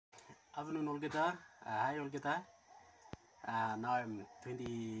Afternoon, Olgeta. Hi, Olgeta. Now I'm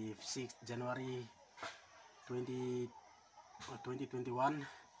 26 January 20, 2021.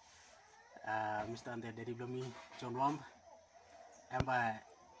 Mr. Ante Daddy Blomi, John Wambo. And by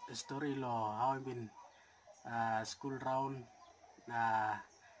the story law, how I've been uh, school round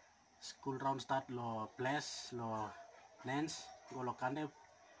start lo place lo nens go lo kande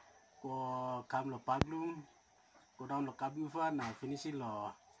go kam lo paglum go down lo kabufa na finish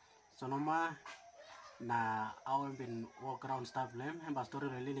lo Sonoma na how I've been walk around stuff blame and by story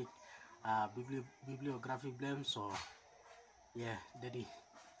really bibliography blame so yeah daddy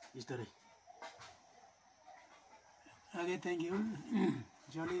history. Okay, thank you,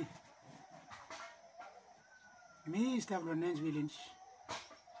 Jolly. Me start from Nance Village.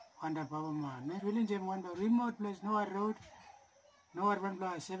 Wanda Papa Ma. Nance Village is one remote place, no road, no urban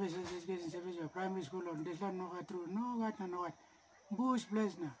place, services, education services, primary school, on this land, no through, no what, no what. Bush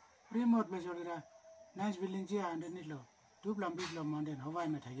place na, remote place already. Nance Village here underneath low. Two plum big low mountain, Hawaii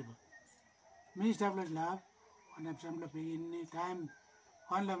na Tagibo. Me start from lab, one of some in time,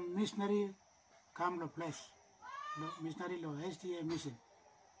 one missionary, come to place. Missionary law, STA mission.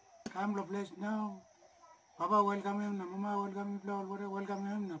 Come to place now. Papa welcome him, Mama welcome him, welcome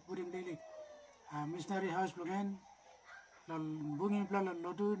him, put him daily. Missionary house plan, bring him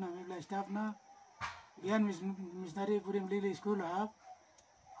lotu, staff na. Yan missionary put him daily school have,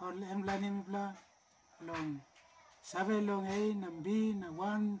 or employ him long 7 long A, B,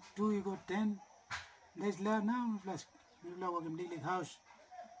 1, 2, you got 10. There's lab now, plus we work him daily house.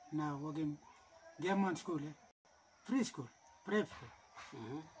 Now work him German school. Free school, prep school.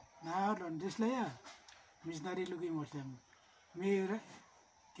 Now on this layer, missionary looking at them. Me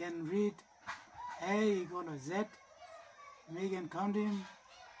can read A equal to Z. Me can count him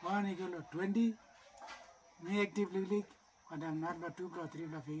 1 equal to 20. Me actively click, but I'm not but 2 plus 3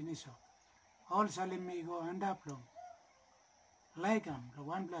 plus finish. All salim me go end up long. Like the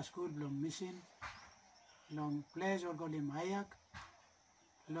 1 plus school long missing. Long place or call him Ayak.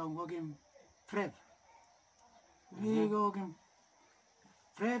 Long work him prep. We go him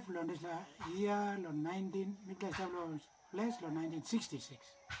prep on this year on 19 place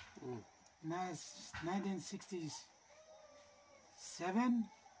 1966. Nice 1967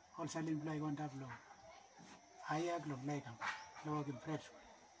 also imply one tap long. Ayak long like him. Low him prep.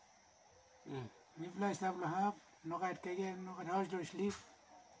 Me plus table half, no got kage, no got house to sleep.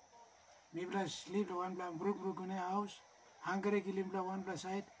 Me plus sleep to 1 plus brook in a house. Hungry kill him 1 plus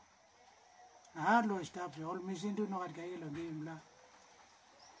side. Hard low stuff, all missing to know what guy will give him.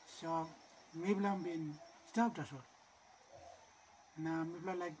 So, me blam been stopped as well. Now, me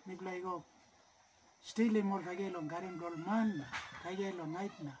go still in more kagel on garim roll man, kagel on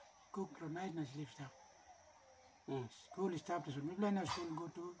night na, cook on night na sleep stuff. School is stopped as well. Me plan school go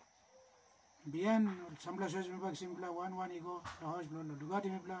to beyond some places, me back simple 1 ego, the house blow, the got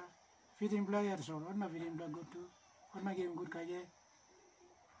him fit employer, so what na fit him go to, what na give him good kagel.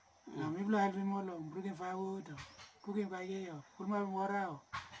 Now, maybe I'll be more long, bringing firewood, cooking kage, put my water,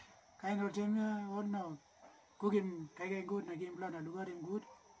 kind of thing, or no, cooking kage good, na game plan, I look at him good.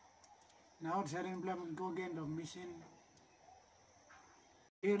 Now, certain plan go again, the mission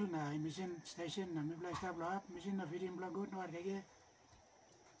hill, na mission station, na maybe I stop up, mission na feeding plan good, no kage.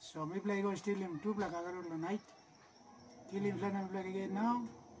 So, maybe I go steal him 2 black kagaru night, kill him plan and black again now.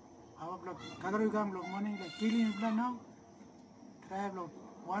 Our block kagaru come morning, like kill him plan now, try block.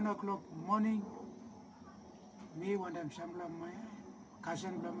 1 o'clock morning, me one time samla my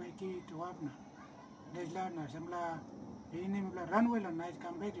cousin my key to work na. There's la na samla ini run well on night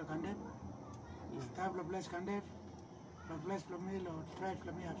come back lo kande. Stop lo place kande. Lo place lo me lo try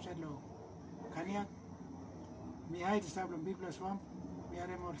lo me upset lo kaniak. Me hide stop lo big plus swamp. Me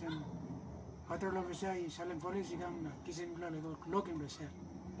are more than patrol officer is selling forest igam na kisin lo go looking lo sir.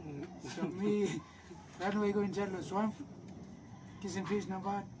 So me run away go inside lo swamp. Kissing fish no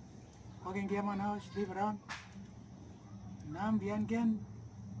bad. Walking game on house, sleep around. Nam bian again.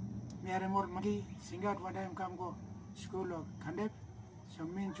 Me are more monkey. Sing out one time come go school or Kandep. So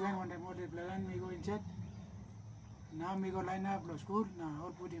me and Chuan one time more plan me go in chat. Now me go line up lo school. Now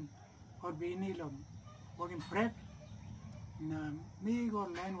all put him all be in lo walking prep. Now me go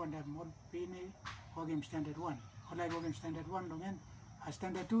line one time more be in walking standard 1. Or like walking standard 1 lo men. A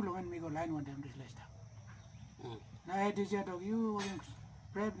standard 2 lo men me go line one time this last time. Now I teacher dog you working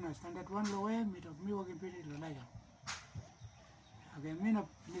prep na standard 1 low me dog me working pretty low like okay me no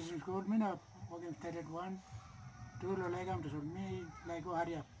this school me no working standard 1 2 low like to me like go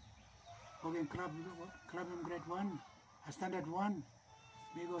hurry up working club in grade 1 a standard 1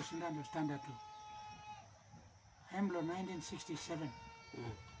 me go standard 2 I'm 1967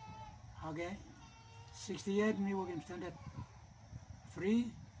 Okay. 68 me work in standard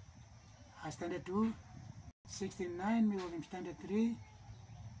 3, standard 2. 69 me work in standard 3.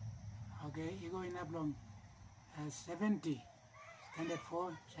 Okay, you go in up long 70, standard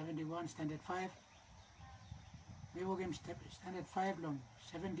 4, 71, standard 5. Me work in standard 5 long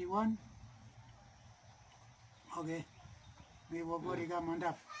 71. Okay, me work Warakamb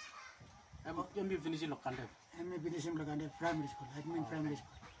mandap. Em be finish lo kande. And me finish him like primary school. I mean primary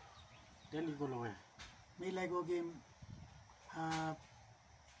school. Then you go away. Me like working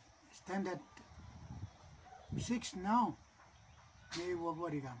standard 6 now. Me work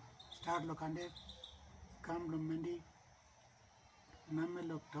Warakamb. Start lo kande. Come lo Mendi. Namme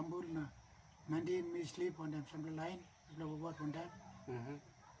lo tambul na. Mendi me sleep on them some line. Lo work on time.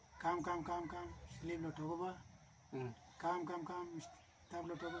 Come. Sleep lo togoba. Come. Start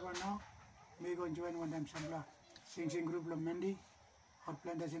lo togoba now. Me go join one them some sing group lo Mendi. Or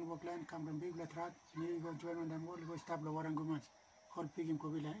plantation work line. Come from big track. Me go join one them all. Go start lo Warakamb. All pick him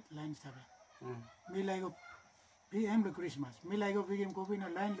kobi line start. Me like go PM lo Christmas. Me like go pick him kobi na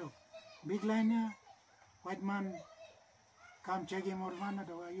line lo. Big line ya. White man come check him or man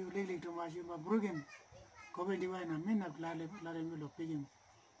to you really too much you broke him. Kobe divine me not lale me lo pick him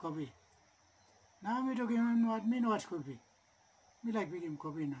Kobe. Now me talking what me what school be. Me like pick him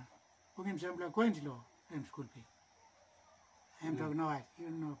Kobe now. Book him some like coins lo him school be. I'm talking no what you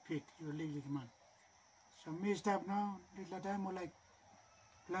know Pete you really man. So me stop now little time more like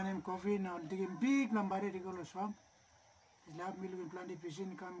plan him coffee now digging big lambari to go to swamp. It's loud me looking plant the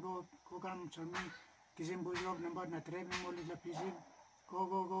fishing come go come so me Kisambo job number na trap me more little fishing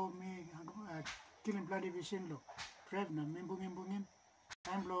go me kill him plant the fishing lo trap na me boom him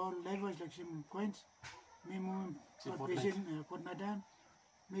time lo levels like some coins me move fishing put na down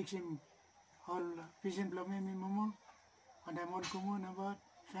mix him all fishing blow me mumu and I'm all kumu about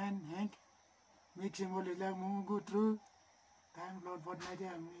fan Hank mix him all like mumu go through time lo put na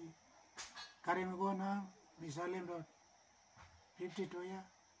down me carry me go now me salim lo 50 toya,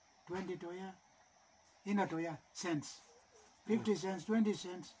 20 toya, in a toya, cents. 50 cents, 20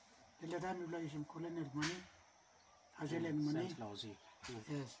 cents. The time you like some colonial money, Australian money.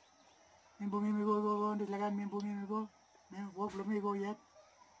 Yes. Me go, this like me go. Me walk me go yet.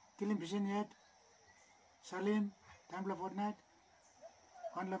 Kill him pigeon yet. Salim, time for fortnight.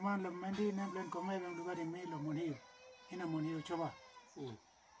 One la man la Mendi, name plan come and look at him, me lo money. In a money, choba.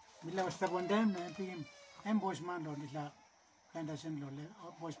 Me love step on them, and pick him. Ambush man, Lord, this la. Plantation lo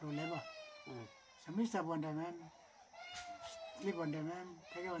boys lo level. So me stop one time, sleep one time,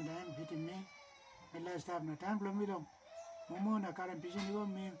 take one time, hitting me. Me last time no time lo me lo. Mumu na current pigeon go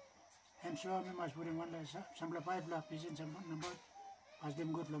me. I'm sure me must put in one last some five la pigeon some number. As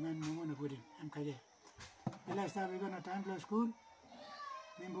them good long and mumu na put in. I'm kaje. Me last time we go na time lo school.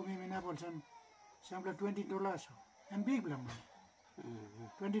 Me bumi me na bol some $20. And big la money.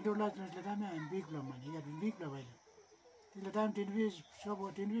 $20 na time and big la money. You got big la value. Till the time tin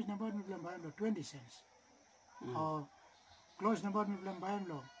number me plan buy 20 cents. Or close number me plan buy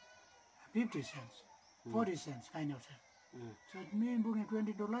 50 cents, 40 cents kind of thing. So it mean booking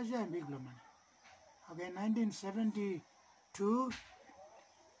 $20 yeah big money. Okay, 1972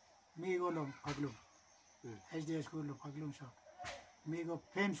 me go long Paglum. SD school lo Paglum so. Me go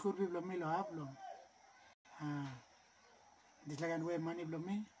pen school people me lo have long. This like and way money blow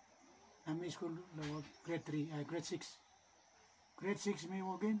me. And me school lo grade 3, grade 6. Grade 6 me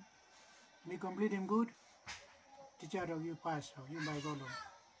walk in, me complete him good. Teacher of you pass, so you by go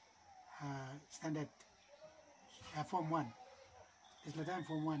standard form 1. It's the time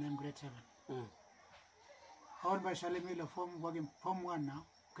form 1, I'm grade 7. All by Salimilo form working form 1 now,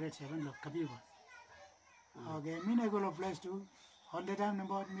 grade 7 lo Kabiba. Okay, me I go to place too. All the time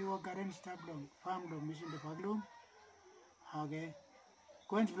about me work garden stuff long, farm long, mission the Paglum. Okay.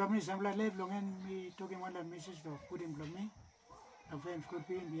 Coins from me, some like left long and me talking one of Mrs. to put him from me. A friend school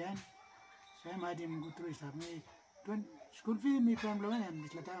fee behind. So I made him go through stuff. Me school fee me from long and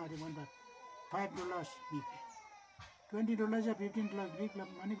this time I didn't want $5 me pay. $20 or $15 big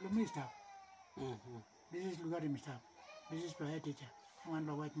money from me stuff. This is look at him stuff. This is for a teacher. One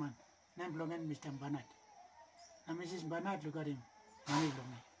white man. Name long and Mr. Bernard. Now Mrs. Bernard look at him. Money from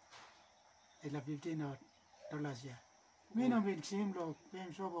me. It's like $15 yeah. Me no big same lo,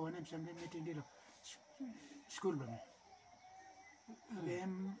 I'm sober when I'm something meeting deal school lo me.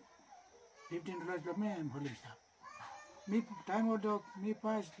 I'm $15 lo me, I'm holding stuff. Me time old dog, me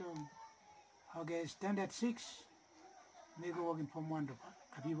pass lo, okay, standard 6, me go working from 1 to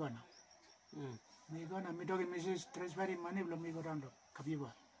Kabiba now. Me go na, me talking Mrs. transferring money lo me go down to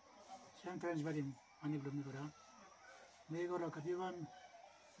Kabiba. Some transferring money lo me go down. Me go to Kabiba,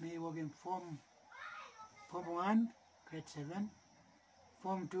 me work in Form 1, grade 7.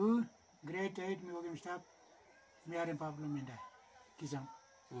 Form 2, grade 8, me work in staff. Me are in problem in that. Kisambo.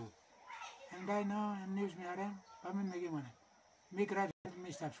 And I know and news me are in me give money. Me graduate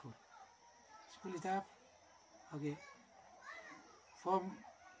me staff school. School staff. Okay. Form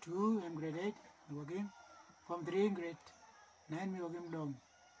 2 and grade 8 me working. Form 3 and grade 9 me working long.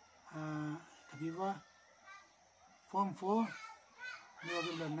 Tabiwa. Form 4 me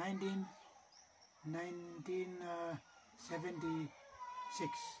working long 1976.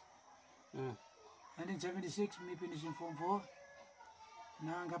 1976 me finishing Form 4.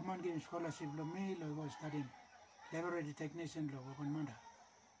 Now government gave scholarship lo me lo go studying laboratory technician lo go manda.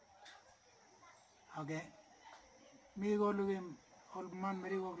 Okay. Me go looking all man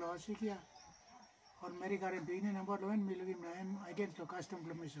meri work lo asikia. All meri karen beginning number lo me looking I get to custom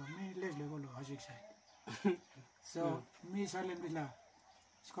lo me so me less lo go lo asik side. So me salen bila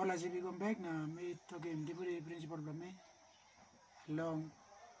scholarship come back na me took him deputy principal lo me long.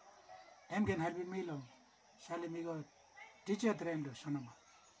 Them can help me long. Salen me go teacher trained lo Sonoma.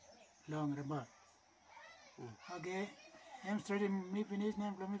 Long rubber. Okay. I'm studying me finish,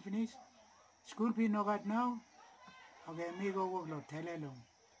 name me finish. School fee no got now. Okay, me go work lo tele long.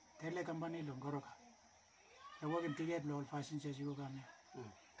 Tele company long goroka. I work in ticket lo fashion says you go come.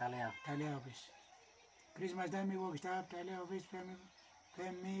 Tele office. Christmas time me work staff, tele office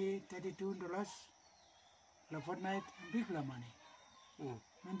pay me $32 lo fortnight big la money. Me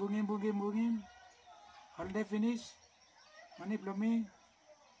booging. Holiday finish. Money for me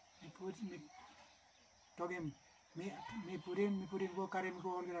put me talk him me put in go carry me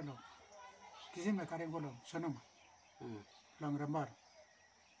go all get along. Kisambo carry go long Sonoma. Long rambar.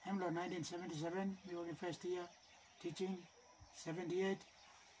 I'm 1977 me working first year teaching. 78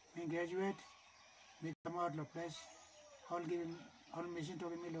 me graduate me come out lo place all giving all machine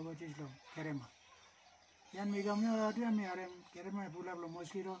talking me logo teach long Kerema. Yan me come out me are Kerema pull up lo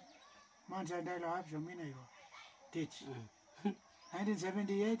mosquito man side lo have so me go teach.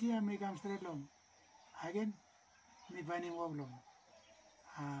 1978 year me come straight long. Again, me finding work long.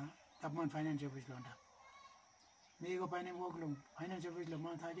 Government finance office long. Me go finding work long. Finance office long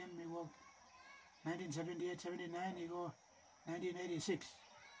month again me work. 1978, 79, he go 1986.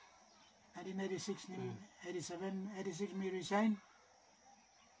 1986, 87, 86 me resign.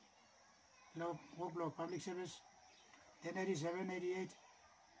 Law, work law, public service. Then 87, 88.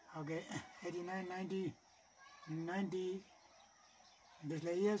 Okay, 89, 90, 90. This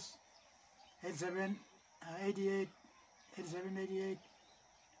like years, 87, 88, 87, 88,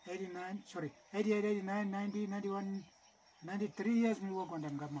 89, sorry, 88, 89, 90, 91, 93 years me work on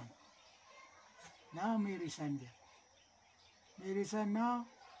them government. Now me resign there. Me resign now,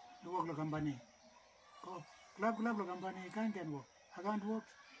 me work the company. Go, club the company, I can't work. I can't work.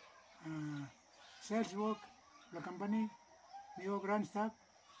 Sales work, the company, me work run staff.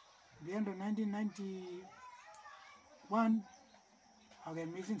 The end of 1991, okay,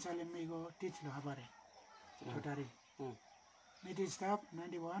 mixing Salim me go teach lo habare. Totari. Me teach staff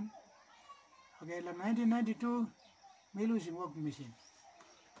 91. Okay, la 1992 me losing work machine.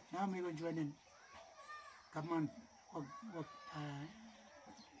 Now me go joining government work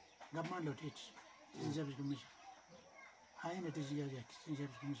government lo teach. Civil Service Commission. I am a teaching Civil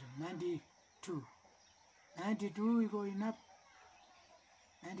Service Commission. 92. 92 we go enough.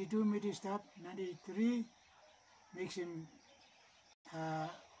 92 me teach staff. 93 makes him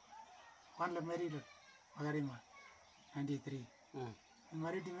one la married Magarima 93.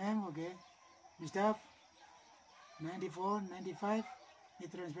 Married him, okay. Me staff 94, 95, me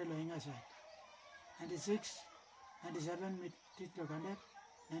transfer lo inga side. 96, 97 me teach lo kandep.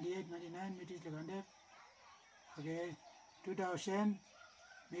 98, 99 me teach lo kandep. Okay. 2000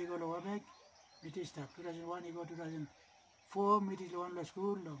 me go lo wabek, me teach staff. 2001 me go 2004 me teach lo one lo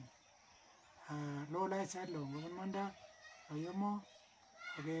school lo. Low light side lo Manda, Yomo.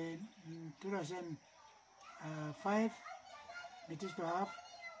 Okay, 2005 me teach to half.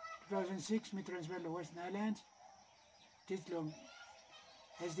 2006 me transfer to Western Islands. Teach lo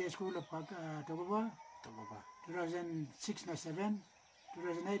SD School of Togoba. 2006 na 7.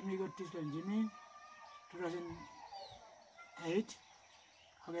 2008 me go teach lo Jimmy. 2008.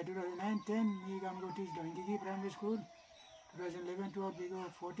 Okay, 2009, 10 me come go teach lo Ngigi Primary School. 2011, 12 me go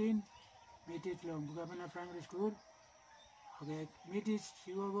 14. Me teach lo Bugabana Primary School. Okay, me teach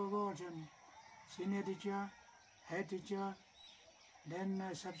go senior teacher, head teacher, then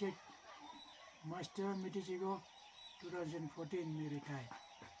subject master me teach go 2014 me retire.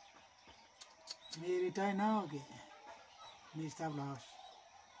 Me retire now, okay. Me stop the house.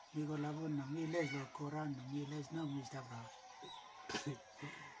 Me go labun, me less lo Koran, me less now me stop the house.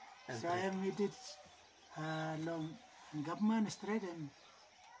 So I am with it long government straight and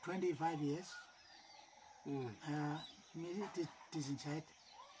 25 years. Me it is inside.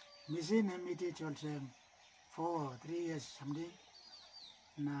 Missing and it also 4 or 3 years something.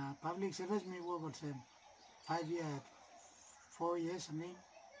 Na public service me work also 5 years, 4 years something.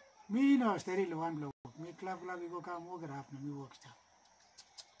 Me no steady one blow. Me club we go come work after me work stuff.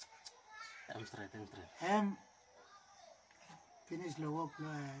 I'm straight. Finish the work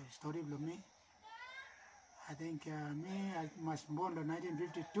story blow me. I think I must born in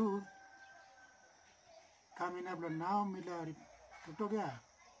 1952. Coming up now, me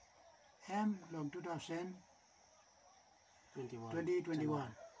long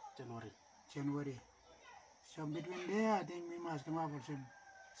 2021 January. So between there, I think we must come up with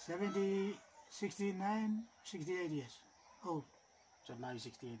 70, 69, 68 years old. So now you're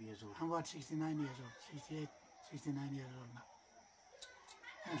 68 years old. I'm about 69 years old. 68, 69 years old now.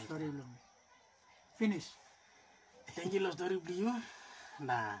 And story blow me. Finish. Thank you, lo story blue.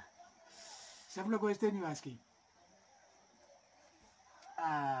 Nah. Several questions you asking.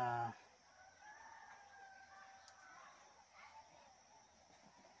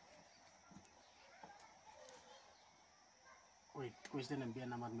 Wait, question and be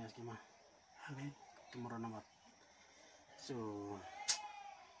namat me asking ma. Okay. Tomorrow namat. So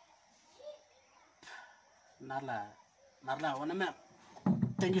Narla, wanna map.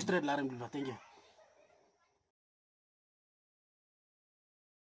 Thank you straight, Larim. Thank you.